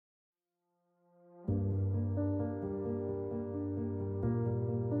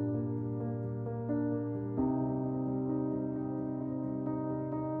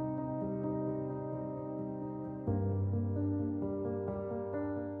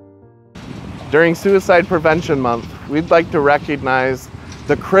During Suicide Prevention Month, we'd like to recognize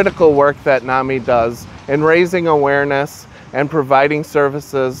the critical work that NAMI does in raising awareness and providing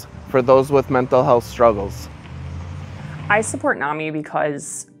services for those with mental health struggles. I support NAMI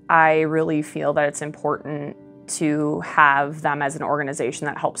because I really feel that it's important to have them as an organization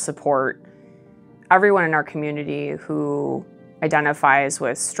that helps support everyone in our community who identifies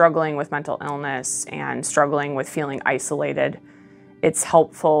with struggling with mental illness and struggling with feeling isolated. It's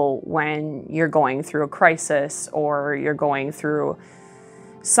helpful when you're going through a crisis or you're going through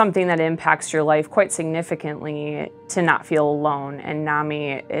something that impacts your life quite significantly to not feel alone. And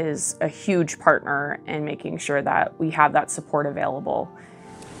NAMI is a huge partner in making sure that we have that support available.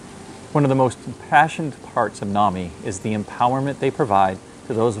 One of the most impassioned parts of NAMI is the empowerment they provide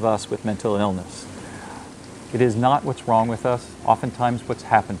to those of us with mental illness. It is not what's wrong with us, oftentimes what's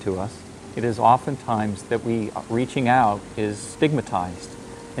happened to us. It is oftentimes that reaching out is stigmatized.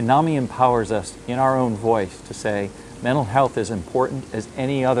 And NAMI empowers us in our own voice to say, mental health is important as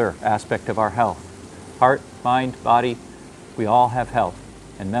any other aspect of our health. Heart, mind, body, we all have health,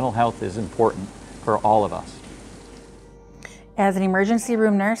 and mental health is important for all of us. As an emergency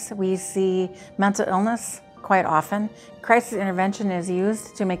room nurse, we see mental illness quite often. Crisis intervention is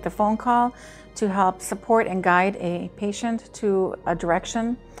used to make the phone call to help support and guide a patient to a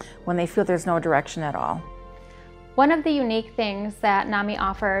direction when they feel there's no direction at all. One of the unique things that NAMI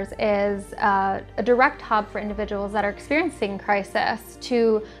offers is a direct hub for individuals that are experiencing crisis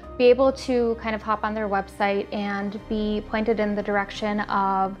to be able to kind of hop on their website and be pointed in the direction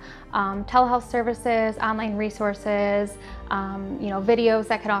of telehealth services, online resources, videos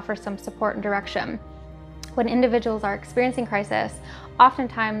that can offer some support and direction. When individuals are experiencing crisis,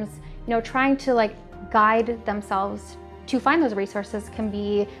 oftentimes, trying to guide themselves to find those resources can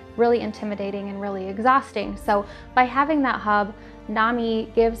be really intimidating and really exhausting. So by having that hub,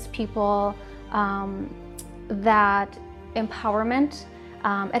 NAMI gives people that empowerment.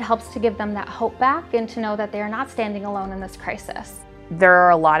 It helps to give them that hope back and to know that they are not standing alone in this crisis. There are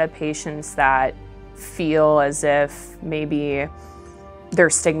a lot of patients that feel as if maybe they're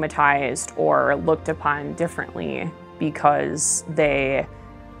stigmatized or looked upon differently because they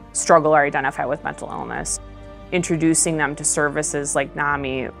struggle or identify with mental illness. Introducing them to services like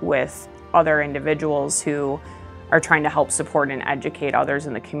NAMI with other individuals who are trying to help support and educate others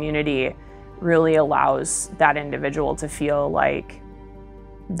in the community really allows that individual to feel like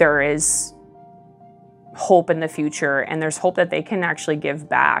there is hope in the future, and there's hope that they can actually give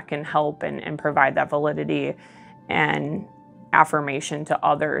back and help and provide that validity and affirmation to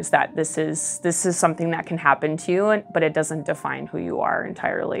others that this is something that can happen to you, but it doesn't define who you are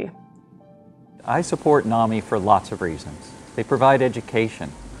entirely. I support NAMI for lots of reasons. They provide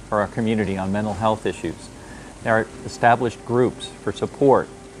education for our community on mental health issues. There are established groups for support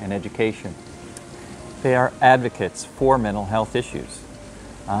and education. They are advocates for mental health issues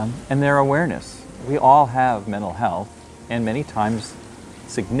and their awareness. We all have mental health, and many times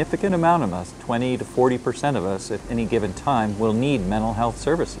significant amount of us, 20 to 40% of us at any given time, will need mental health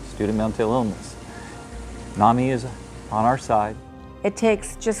services due to mental illness. NAMI is on our side. It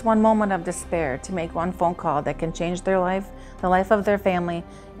takes just one moment of despair to make one phone call that can change their life, the life of their family,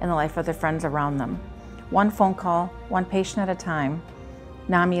 and the life of their friends around them. One phone call, one patient at a time.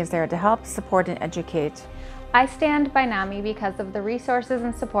 NAMI is there to help, support, and educate. I stand by NAMI because of the resources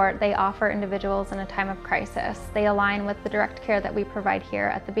and support they offer individuals in a time of crisis. They align with the direct care that we provide here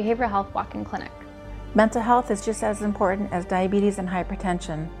at the Behavioral Health Walk-In Clinic. Mental health is just as important as diabetes and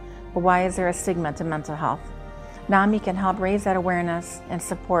hypertension, but why is there a stigma to mental health? NAMI can help raise that awareness and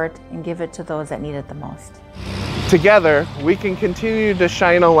support and give it to those that need it the most. Together, we can continue to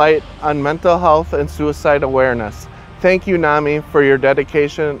shine a light on mental health and suicide awareness. Thank you, NAMI, for your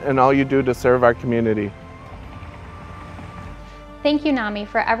dedication and all you do to serve our community. Thank you, NAMI,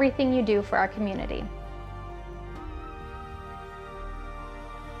 for everything you do for our community.